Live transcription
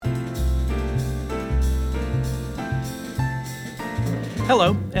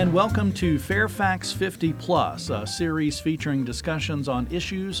Hello, and welcome to Fairfax 50 Plus, a series featuring discussions on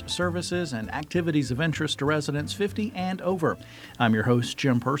issues, services, and activities of interest to residents 50 and over. I'm your host,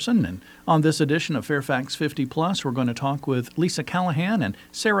 Jim Person, and on this edition of Fairfax 50 Plus, we're going to talk with Lisa Callahan and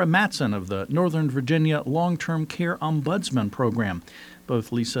Sarah Matson of the Northern Virginia Long-Term Care Ombudsman Program.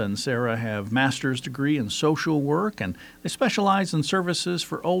 Both Lisa and Sarah have master's degree in social work, and they specialize in services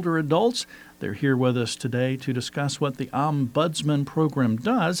for older adults. They're here with us today to discuss what the Ombudsman Program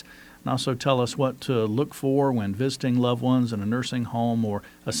does and also tell us what to look for when visiting loved ones in a nursing home or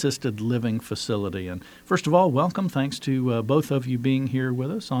assisted living facility. And first of all, welcome. Thanks to both of you being here with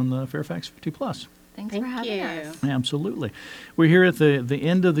us on the Fairfax 50 Plus. Thanks for having us. Absolutely. We're here at the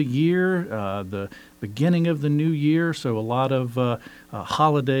end of the year, the beginning of the new year, so a lot of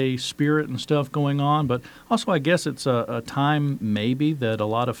holiday spirit and stuff going on. But also, I guess it's a time maybe that a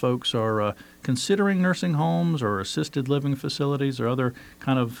lot of folks are considering nursing homes or assisted living facilities or other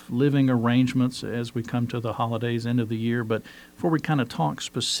kind of living arrangements as we come to the holidays, end of the year. But before we kind of talk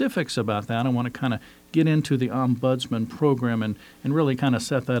specifics about that, I want to kind of get into the Ombudsman Program and really kind of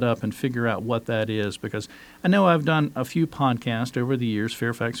set that up and figure out what that is, because I know I've done a few podcasts over the years,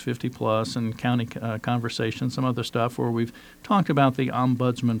 Fairfax 50 Plus and County Conversations, some other stuff where we've talked about the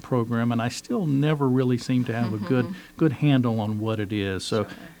Ombudsman Program, and I still never really seem to have a good handle on what it is. So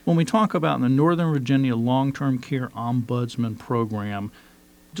when we talk about the Northern Virginia Long-Term Care Ombudsman Program,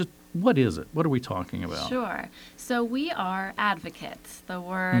 just what is it? What are we talking about? Sure. So we are advocates. The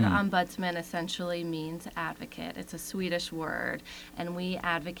word ombudsman essentially means advocate. It's a Swedish word, and we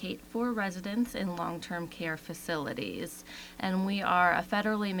advocate for residents in long-term care facilities. And we are a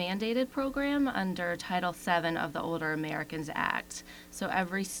federally mandated program under Title VII of the Older Americans Act. So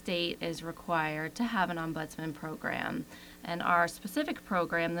every state is required to have an ombudsman program. And our specific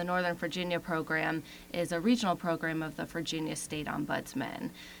program, the Northern Virginia program, is a regional program of the Virginia State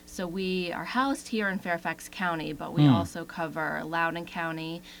Ombudsman. So we are housed here in Fairfax County, but we also cover Loudoun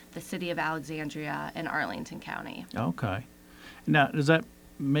County, the city of Alexandria, and Arlington County. Okay. Now, does that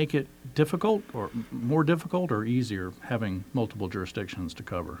make it difficult or more difficult or easier having multiple jurisdictions to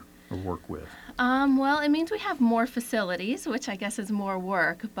cover or work with? Well, it means we have more facilities, which I guess is more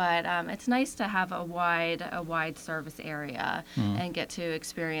work, but it's nice to have a wide service area and get to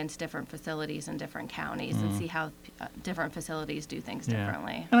experience different facilities in different counties and see how different facilities do things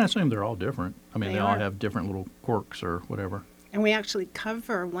differently. And I assume they're all different. I mean, they all are. have different little quirks or whatever. And we actually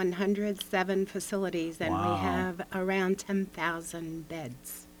cover 107 facilities, and Wow. we have around 10,000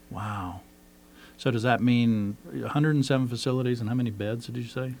 beds. Wow. So does that mean 107 facilities, and how many beds did you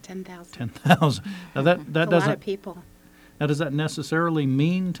say? 10,000. 10,000. Now that A lot doesn't. of people. Now does that necessarily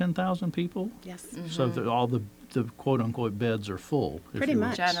mean 10,000 people? Yes. So that all the quote unquote beds are full. if Pretty you will.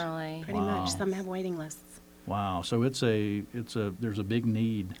 much. Generally. Pretty Wow. much. Some have waiting lists. Wow. So there's a big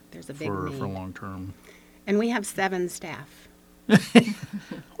need. There's a big for need. long term. And we have 7 staff.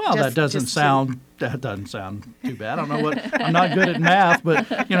 Well, that doesn't sound too bad. I don't know what. I'm not good at math, but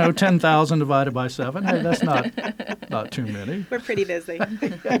 10,000 divided by 7. Hey, that's not too many. We're pretty busy.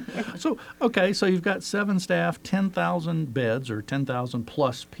 So so you've got 7 staff, 10,000 beds or 10,000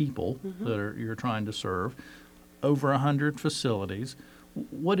 plus people that you're trying to serve, over 100 facilities.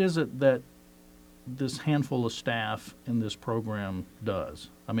 What is it that this handful of staff in this program does?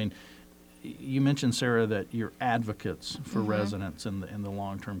 I mean, you mentioned, Sarah, that you're advocates for residents in the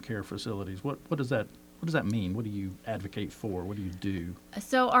long-term care facilities. What does that mean? What do you advocate for? What do you do?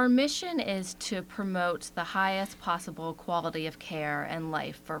 So our mission is to promote the highest possible quality of care and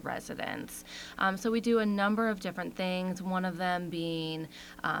life for residents. So we do a number of different things, one of them being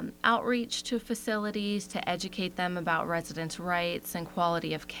outreach to facilities to educate them about residents' rights and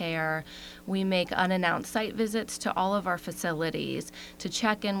quality of care. We make unannounced site visits to all of our facilities to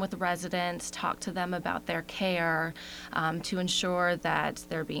check in with residents, talk to them about their care, to ensure that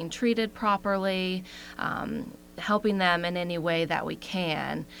they're being treated properly, helping them in any way that we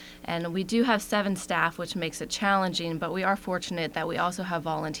can. And we do have 7 staff, which makes it challenging, but we are fortunate that we also have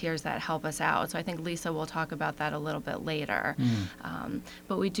volunteers that help us out. So I think Lisa will talk about that a little bit later.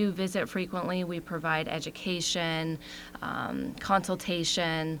 But we do visit frequently. We provide education,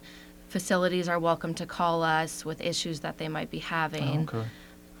 consultation. Facilities are welcome to call us with issues that they might be having. Okay.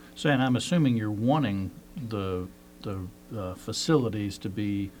 So, and I'm assuming you're wanting the facilities to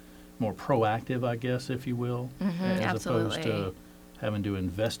be more proactive, I guess, if you will, as opposed absolutely. to having to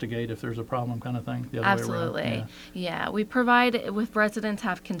investigate if there's a problem kind of thing, the other Absolutely. way around? Yeah, we provide, if residents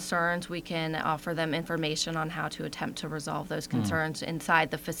have concerns, we can offer them information on how to attempt to resolve those concerns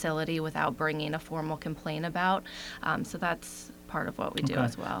inside the facility without bringing a formal complaint about. So that's part of what we do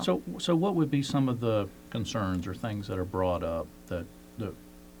as well. So what would be some of the concerns or things that are brought up that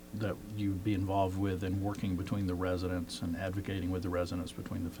that you'd be involved with in working between the residents and advocating with the residents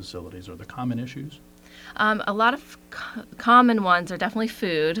between the facilities? Are there common issues? A lot of common ones are definitely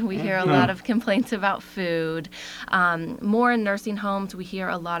food. We hear a lot of complaints about food. More in nursing homes, we hear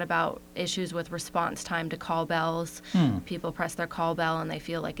a lot about issues with response time to call bells. People press their call bell and they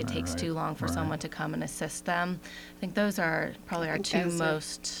feel like it takes too long for someone to come and assist them. I think those are probably our two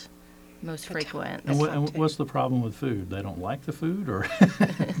most frequent. And what's the problem with food? They don't like the food, or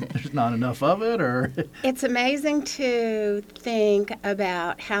there's not enough of it, or? It's amazing to think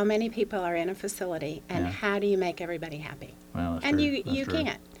about how many people are in a facility and how do you make everybody happy. Well, that's and true. you That's true.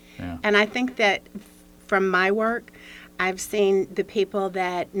 can't. Yeah. And I think that from my work, I've seen the people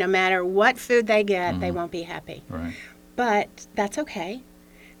that no matter what food they get, they won't be happy. Right. But that's okay.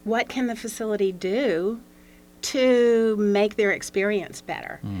 What can the facility do to make their experience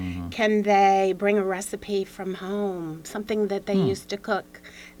better? Can they bring a recipe from home, something that they used to cook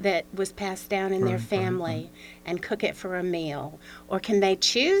that was passed down in their family, and cook it for a meal? Or can they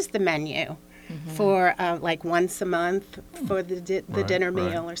choose the menu for like once a month for the dinner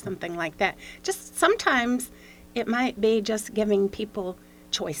meal or something like that? Just sometimes it might be just giving people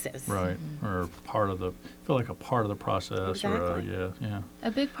choices. Right, or feel like a part of the process. Exactly. Or yeah. A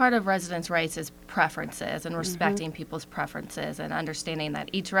big part of residents' rights is preferences and respecting people's preferences and understanding that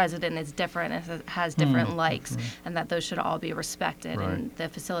each resident is different and has different likes, and that those should all be respected, and the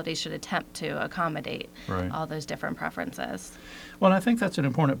facility should attempt to accommodate all those different preferences. Well, I think that's an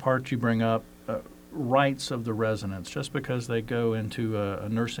important part you bring up. Rights of the residents. Just because they go into a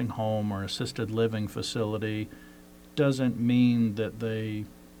nursing home or assisted living facility doesn't mean that they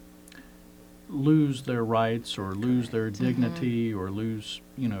lose their rights or lose their dignity or lose,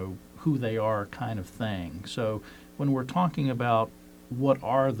 who they are, kind of thing. So when we're talking about what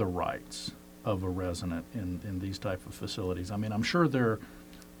are the rights of a resident in these type of facilities, I mean, I'm sure there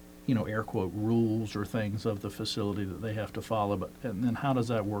are, air quote, rules or things of the facility that they have to follow, but and then how does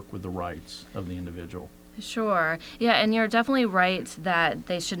that work with the rights of the individual? Sure. Yeah, and you're definitely right that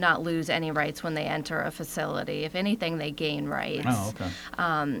they should not lose any rights when they enter a facility. If anything, they gain rights. Oh,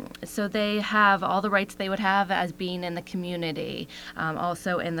 okay. So they have all the rights they would have as being in the community,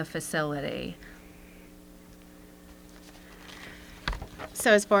 also in the facility.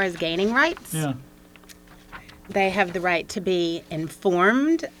 So as far as gaining rights, they have the right to be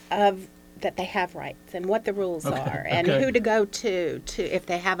informed of that they have rights and what the rules are and who to go to if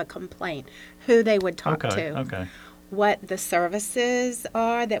they have a complaint, who they would talk to, what the services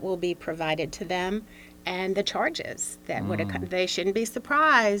are that will be provided to them, and the charges that would they shouldn't be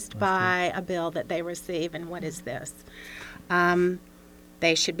surprised by a bill that they receive and what is this.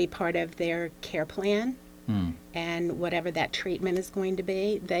 They should be part of their care plan, and whatever that treatment is going to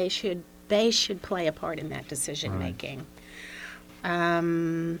be, they should play a part in that decision making.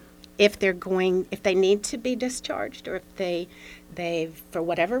 If they need to be discharged, or if they for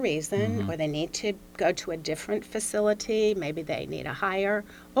whatever reason, or they need to go to a different facility, maybe they need a higher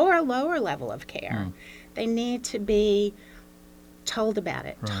or a lower level of care, they need to be told about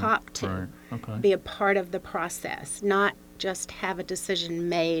it, talked to, be a part of the process, not just have a decision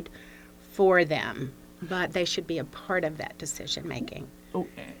made for them, but they should be a part of that decision making. Oh,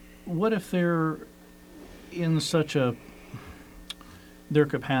 what if they're in such their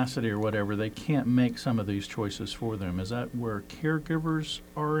capacity or whatever, they can't make some of these choices for them? Is that where caregivers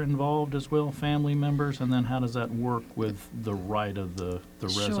are involved as well, family members? And then how does that work with the right of the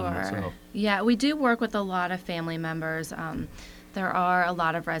resident itself? Yeah, we do work with a lot of family members. There are a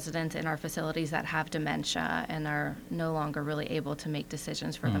lot of residents in our facilities that have dementia and are no longer really able to make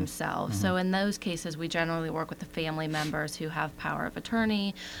decisions for themselves. So in those cases, we generally work with the family members who have power of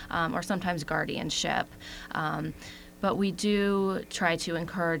attorney or sometimes guardianship. But we do try to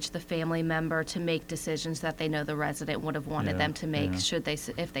encourage the family member to make decisions that they know the resident would have wanted them to make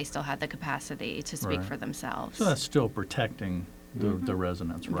if they still had the capacity to speak for themselves. So that's still protecting the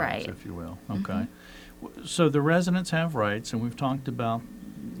residents' rights, if you will. Okay. So the residents have rights, and we've talked about,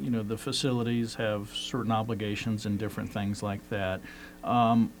 the facilities have certain obligations and different things like that.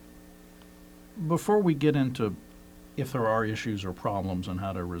 Before we get into if there are issues or problems and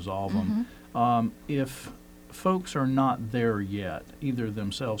how to resolve them, if folks are not there yet, either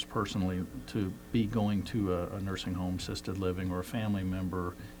themselves personally to be going to a nursing home, assisted living, or a family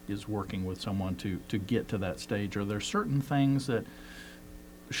member is working with someone to get to that stage, are there certain things that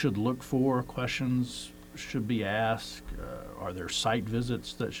should look for, questions should be asked? Are there site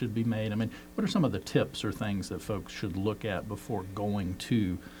visits that should be made? I mean, what are some of the tips or things that folks should look at before going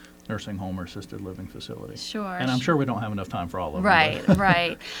to nursing home or assisted living facility. Sure. And I'm sure we don't have enough time for all of them. Right,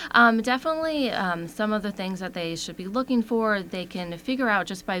 right. Definitely some of the things that they should be looking for, they can figure out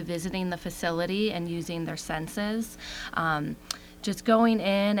just by visiting the facility and using their senses. Just going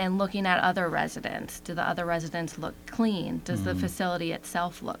in and looking at other residents. Do the other residents look clean? Does the facility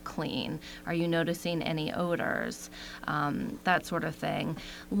itself look clean? Are you noticing any odors? That sort of thing.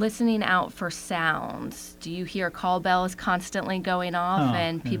 Listening out for sounds. Do you hear call bells constantly going off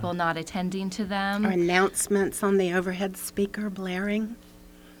and people not attending to them? Or announcements on the overhead speaker blaring?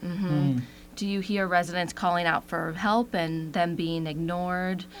 Do you hear residents calling out for help and them being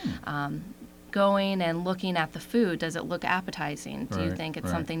ignored? Going and looking at the food, does it look appetizing? Do you think it's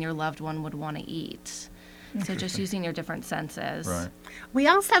something your loved one would want to eat? So just using your different senses. Right. We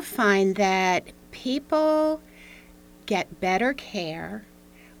also find that people get better care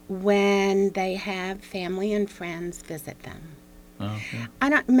when they have family and friends visit them.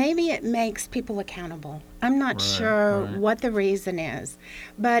 Maybe it makes people accountable. I'm not sure what the reason is.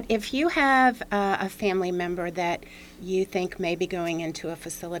 But if you have a family member that you think may be going into a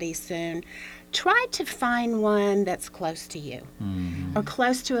facility soon, try to find one that's close to you or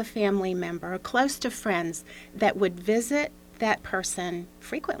close to a family member or close to friends that would visit that person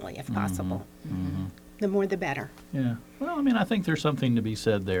frequently if possible. The more the better. Yeah. Well, I mean, I think there's something to be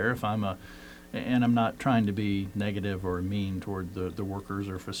said there. If and I'm not trying to be negative or mean toward the workers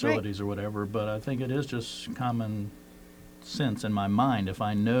or facilities or whatever, but I think it is just common sense in my mind. If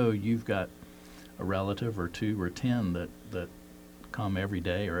I know you've got a relative or 2 or 10 that come every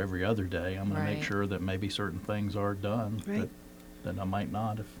day or every other day, I'm going to make sure that maybe certain things are done that I might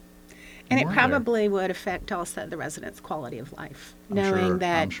not if. And it probably would affect also the residents' quality of life, knowing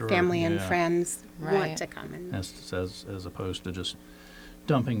that family and friends want to come in. As opposed to just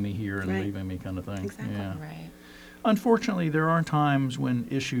dumping me here and leaving me kind of thing. Exactly. Yeah. Right. Unfortunately, there are times when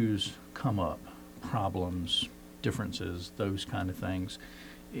issues come up, problems, differences, those kind of things.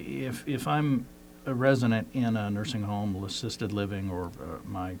 If I'm a resident in a nursing home, assisted living, or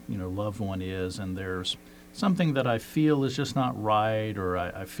my loved one is, and there's something that I feel is just not right, or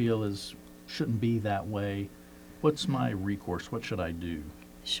I feel shouldn't be that way, what's my recourse? What should I do?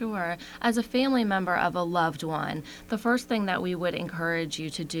 Sure. As a family member of a loved one, the first thing that we would encourage you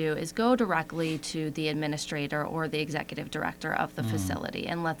to do is go directly to the administrator or the executive director of the facility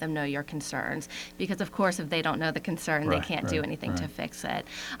and let them know your concerns. Because, of course, if they don't know the concern, they can't do anything to fix it.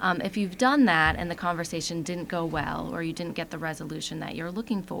 If you've done that and the conversation didn't go well or you didn't get the resolution that you're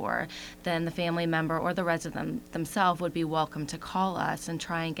looking for, then the family member or the resident themselves would be welcome to call us and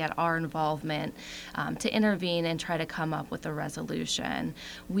try and get our involvement to intervene and try to come up with a resolution.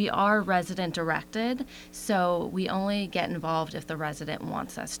 We are resident directed, so we only get involved if the resident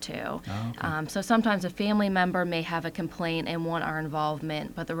wants us to. So sometimes a family member may have a complaint and want our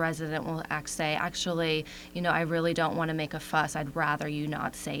involvement, but the resident will say, actually, I really don't want to make a fuss. I'd rather you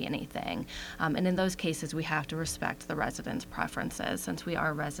not say anything. And in those cases, we have to respect the resident's preferences since we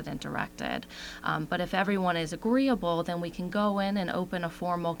are resident directed. But if everyone is agreeable, then we can go in and open a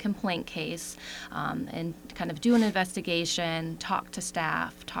formal complaint case and kind of do an investigation, talk to staff,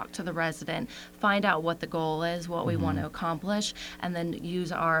 talk to the resident, find out what the goal is, what we want to accomplish, and then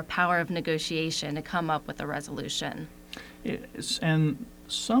use our power of negotiation to come up with a resolution. And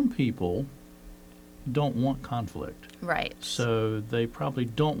some people don't want conflict. Right. So they probably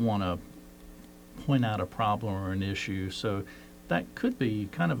don't want to point out a problem or an issue. So that could be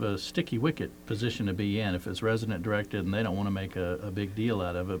kind of a sticky wicket position to be in if it's resident directed and they don't want to make a big deal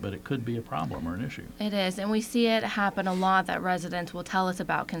out of it, but it could be a problem or an issue. It is, and we see it happen a lot that residents will tell us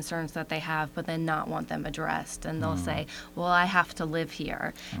about concerns that they have but then not want them addressed, and they'll say, well, I have to live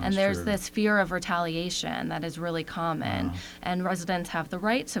here. And there's this fear of retaliation that is really common, and residents have the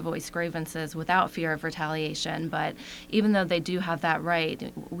right to voice grievances without fear of retaliation, but even though they do have that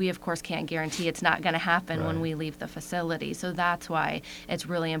right, we of course can't guarantee it's not going to happen when we leave the facility. So that's why it's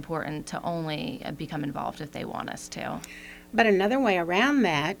really important to only become involved if they want us to. But another way around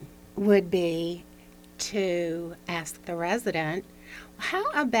that would be to ask the resident, how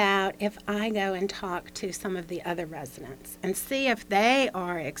about if I go and talk to some of the other residents and see if they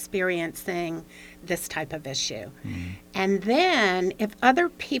are experiencing this type of issue? And then if other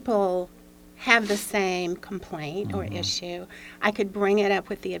people have the same complaint or issue, I could bring it up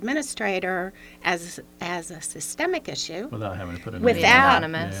with the administrator as a systemic issue without having to put a name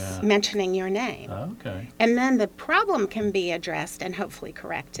without mentioning your name. Okay. And then the problem can be addressed and hopefully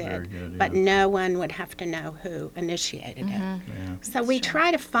corrected, Very good, but no one would have to know who initiated it. Yeah. So we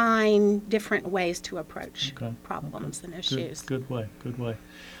try to find different ways to approach problems and issues. Good way.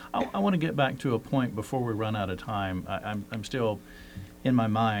 I want to get back to a point before we run out of time. I'm still in my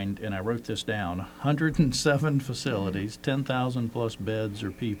mind, and I wrote this down, 107 facilities, 10,000 plus beds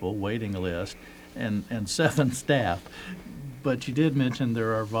or people, waiting list, and 7 staff. But you did mention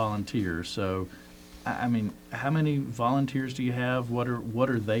there are volunteers. So, I mean, how many volunteers do you have? What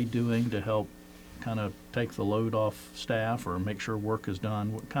are they doing to help kind of take the load off staff or make sure work is done?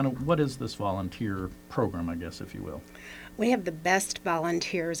 What is this volunteer program, I guess, if you will? We have the best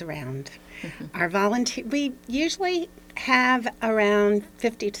volunteers around. We usually have around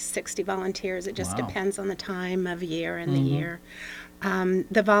 50 to 60 volunteers. It just depends on the time of year and the year.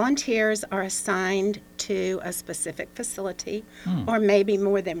 The volunteers are assigned to a specific facility or maybe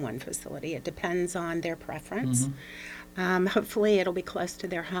more than one facility. It depends on their preference. Hopefully it'll be close to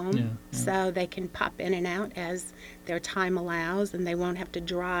their home so they can pop in and out as their time allows, and they won't have to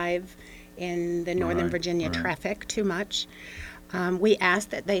drive in the Northern Virginia traffic too much. We ask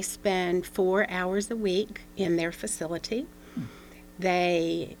that they spend 4 hours a week in their facility.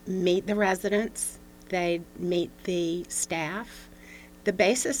 They meet the residents, they meet the staff. The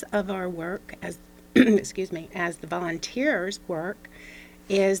basis of our work as as the volunteers work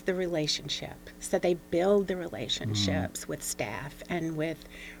is the relationship. So they build the relationships with staff and with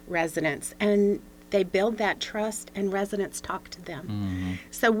residents, and they build that trust, and residents talk to them.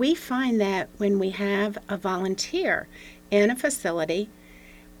 So we find that when we have a volunteer in a facility,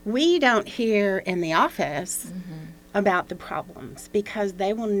 we don't hear in the office about the problems because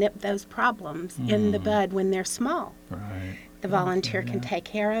they will nip those problems in the bud when they're small. The volunteer can take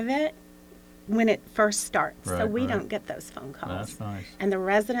care of it when it first starts. So we don't get those phone calls. That's nice. And the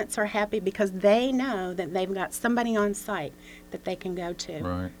residents are happy because they know that they've got somebody on site that they can go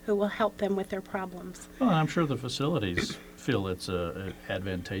to who will help them with their problems. Well, I'm sure the facilities feel it's an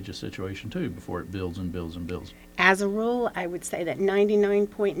advantageous situation too before it builds and builds and builds. As a rule, I would say that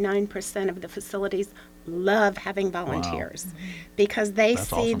 99.9% of the facilities love having volunteers because they That's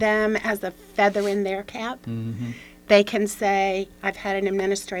see awesome. them as a feather in their cap. They can say, I've had an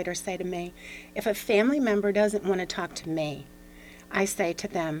administrator say to me, if a family member doesn't want to talk to me, I say to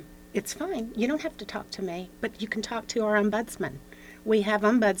them, it's fine. You don't have to talk to me, but you can talk to our ombudsman. We have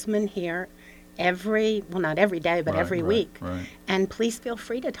ombudsmen here not every day, but every week. And please feel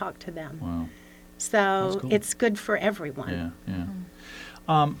free to talk to them. Wow. So Cool. It's good for everyone.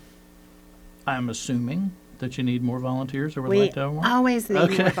 I'm assuming that you need more volunteers, or would We like to have more? always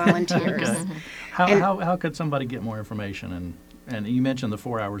need more volunteers. Okay. How could somebody get more information? And you mentioned the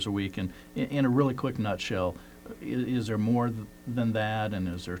 4 hours a week, and in a really quick nutshell, is there more than that, and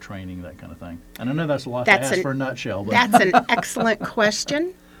is there training, that kind of thing? And I know that's a lot to ask for a nutshell. But That's an excellent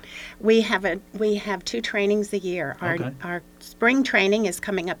question. We have 2 trainings a year. Our spring training is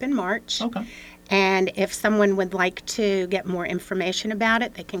coming up in March. Okay. And if someone would like to get more information about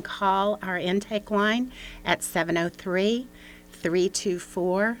it, they can call our intake line at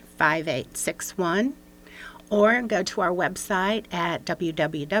 703-324-5861 or go to our website at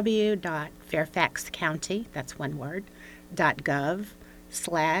www.fairfaxcounty, that's one word, .gov/LTC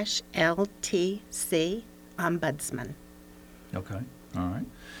Ombudsman. Okay. All right.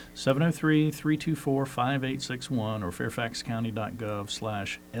 703-324-5861 or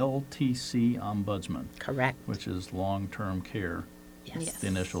fairfaxcounty.gov/LTC Ombudsman. Correct. Which is long-term care. Yes. The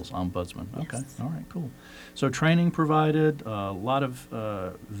initials, Ombudsman. Okay. Yes. All right, cool. So training provided, a lot of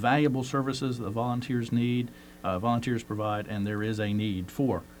valuable services that volunteers provide, and there is a need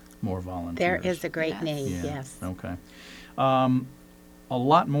for more volunteers. There is a great need, yes. Okay. A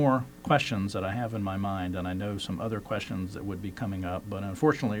lot more questions that I have in my mind, and I know some other questions that would be coming up, but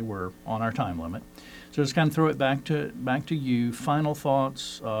unfortunately we're on our time limit. So just kind of throw it back to you. Final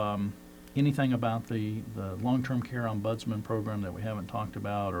thoughts, anything about the long-term care ombudsman program that we haven't talked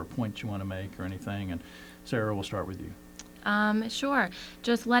about, or points you want to make or anything? And Sarah, we'll start with you. Sure.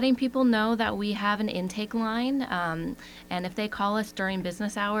 Just letting people know that we have an intake line, and if they call us during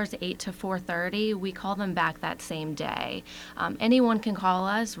business hours, 8 to 4:30, we call them back that same day. Anyone can call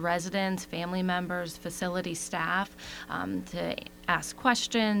us, residents, family members, facility staff, to ask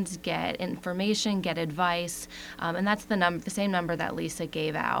questions, get information, get advice, and that's the same number that Lisa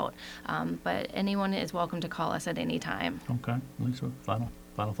gave out. But anyone is welcome to call us at any time. Okay. Lisa, final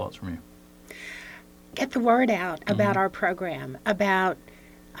thoughts from you. Get the word out about our program, about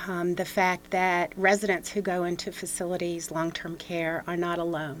the fact that residents who go into facilities, long-term care, are not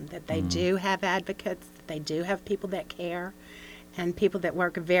alone, that they do have advocates, that they do have people that care, and people that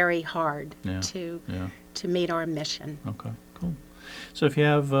work very hard to meet our mission. Okay, cool. So if you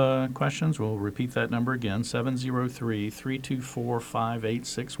have questions, we'll repeat that number again,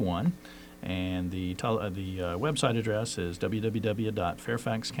 703-324-5861. And the website address is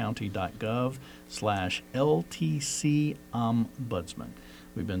www.fairfaxcounty.gov/LTC-Ombudsman.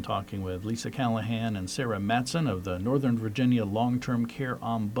 We've been talking with Lisa Callahan and Sarah Matson of the Northern Virginia Long-Term Care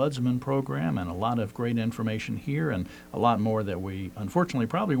Ombudsman Program, and a lot of great information here and a lot more that we unfortunately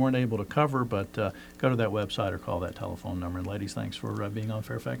probably weren't able to cover, but go to that website or call that telephone number. And ladies, thanks for being on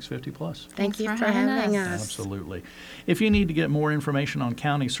Fairfax 50 Plus. Thank you for having us. Absolutely. If you need to get more information on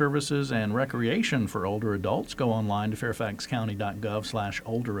county services and recreation for older adults, go online to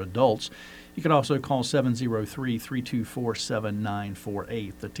fairfaxcounty.gov/olderadults. You can also call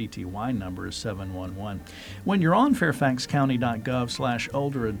 703-324-7948. The TTY number is 711. When you're on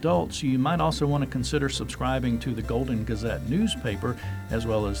fairfaxcounty.gov/olderadults, you might also want to consider subscribing to the Golden Gazette newspaper, as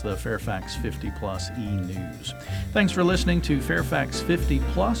well as the Fairfax 50 Plus e-news. Thanks for listening to Fairfax 50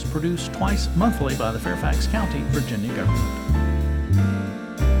 Plus, produced twice monthly by the Fairfax County, Virginia government.